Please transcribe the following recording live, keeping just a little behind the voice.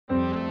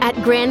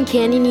At Grand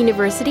Canyon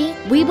University,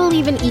 we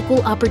believe in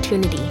equal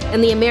opportunity,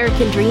 and the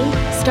American dream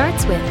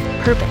starts with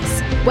purpose.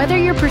 Whether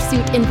your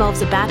pursuit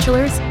involves a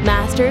bachelor's,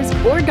 master's,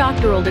 or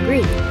doctoral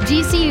degree,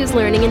 GCU's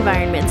learning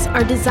environments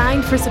are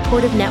designed for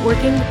supportive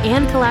networking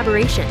and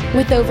collaboration.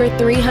 With over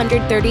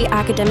 330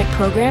 academic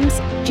programs,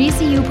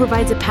 GCU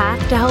provides a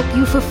path to help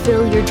you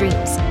fulfill your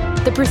dreams.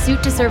 The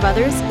pursuit to serve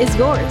others is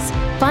yours.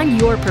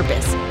 Find your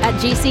purpose at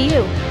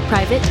GCU.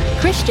 Private,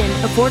 Christian,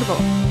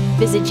 affordable.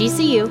 Visit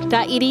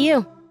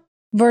gcu.edu.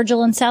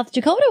 Virgil in South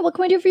Dakota, what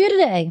can we do for you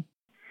today?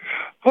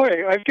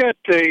 Hi, I've got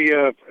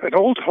an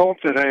old home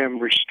that I am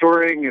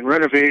restoring and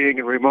renovating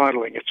and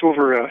remodeling. It's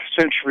over a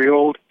century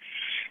old,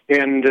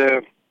 and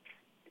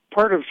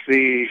part of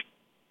the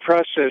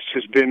process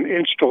has been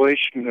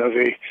installation of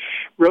a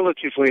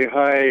relatively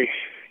high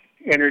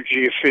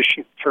energy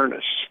efficient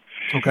furnace.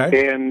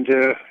 Okay. And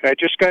I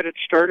just got it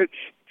started,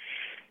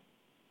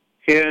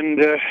 and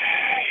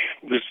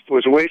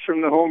was away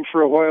from the home for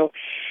a while,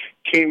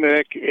 came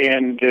back,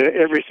 and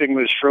everything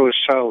was froze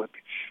solid.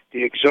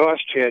 The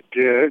exhaust had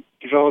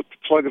developed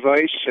a plug of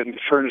ice, and the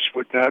furnace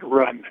would not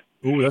run.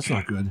 Ooh, that's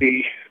not good.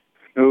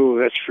 No,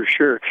 that's for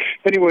sure.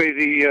 Anyway,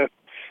 the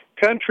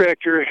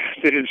contractor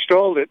that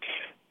installed it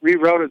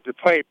rerouted the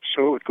pipe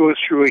so it would go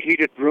through a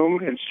heated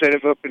room instead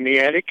of up in the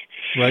attic.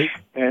 Right.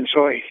 And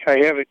so I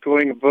have it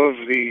going above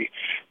the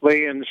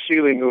lay-in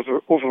ceiling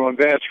over my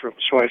bathroom.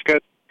 So I've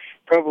got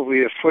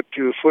probably a foot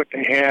to a foot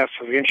and a half,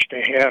 an inch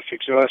and a half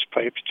exhaust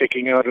pipe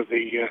sticking out of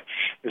the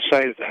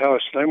side of the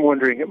house. And I'm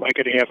wondering, am I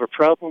going to have a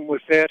problem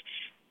with that?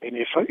 And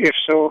if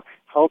so,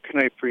 how can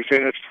I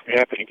prevent it from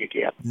happening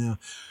again? Yeah,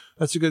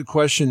 that's a good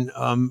question.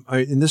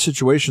 In this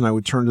situation, I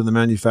would turn to the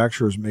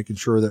manufacturers, making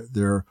sure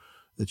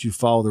that you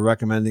follow the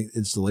recommended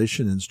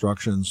installation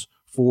instructions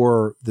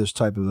for this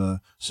type of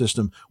a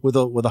system. With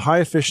a high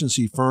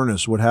efficiency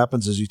furnace, what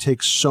happens is you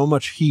take so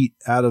much heat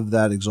out of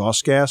that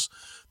exhaust gas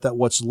that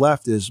what's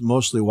left is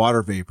mostly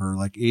water vapor,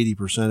 like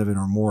 80% of it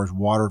or more is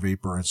water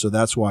vapor. And so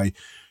that's why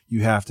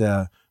you have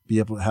to be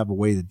able to have a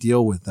way to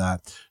deal with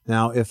that.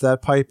 Now, if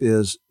that pipe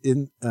is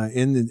in a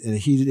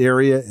heated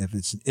area, if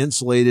it's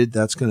insulated,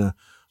 that's going to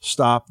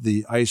stop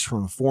the ice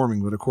from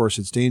forming. But of course,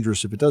 it's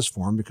dangerous if it does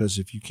form, because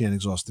if you can't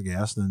exhaust the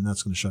gas, then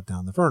that's going to shut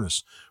down the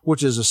furnace,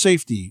 which is a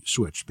safety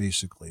switch,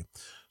 basically.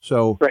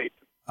 So right.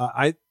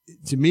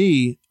 To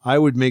me, I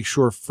would make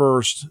sure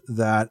first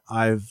that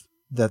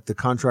the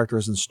contractor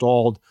has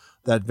installed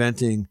that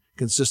venting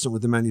consistent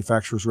with the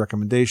manufacturer's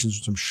recommendations,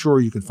 which I'm sure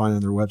you can find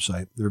on their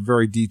website. There are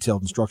very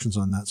detailed instructions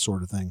on that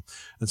sort of thing.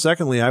 And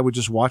secondly, I would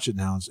just watch it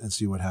now and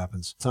see what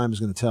happens. Time is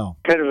going to tell.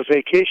 Kind of a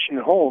vacation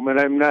home, and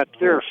I'm not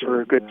there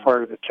for a good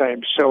part of the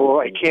time,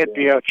 so I can't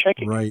be out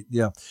checking. Right,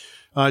 yeah.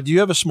 Do you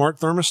have a smart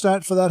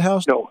thermostat for that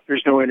house? No,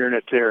 there's no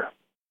internet there.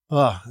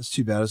 Oh, that's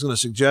too bad. I was going to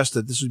suggest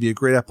that this would be a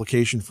great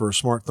application for a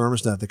smart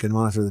thermostat that can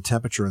monitor the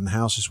temperature in the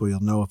house. This way you'll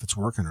know if it's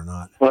working or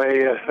not.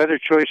 My other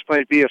choice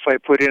might be if I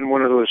put in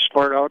one of those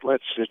smart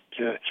outlets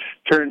that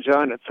turns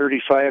on at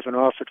 35 and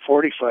off at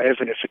 45,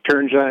 and if it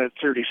turns on at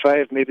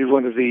 35, maybe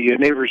one of the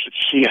neighbors would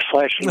see a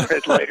flashing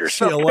red light or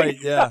something. See a light,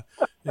 yeah,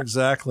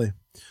 exactly.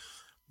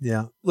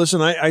 Yeah.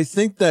 Listen, I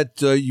think that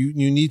you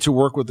need to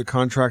work with the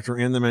contractor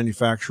and the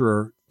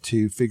manufacturer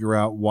to figure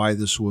out why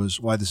this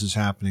is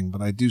happening,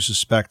 but I do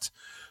suspect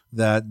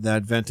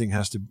that venting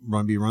has to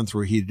be run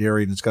through a heated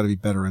area, and it's got to be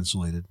better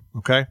insulated.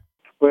 Okay?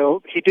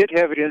 Well, he did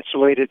have it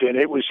insulated, and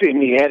it was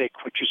in the attic,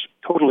 which is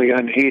totally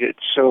unheated.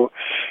 So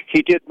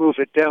he did move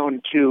it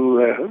down to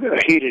a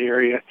heated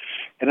area,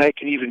 and I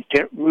can even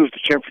move the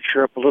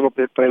temperature up a little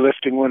bit by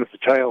lifting one of the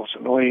tiles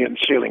and laying in the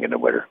ceiling in the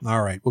winter.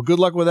 All right. Well, good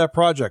luck with that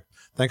project.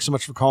 Thanks so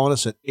much for calling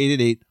us at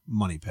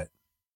 888-MONEY-PIT.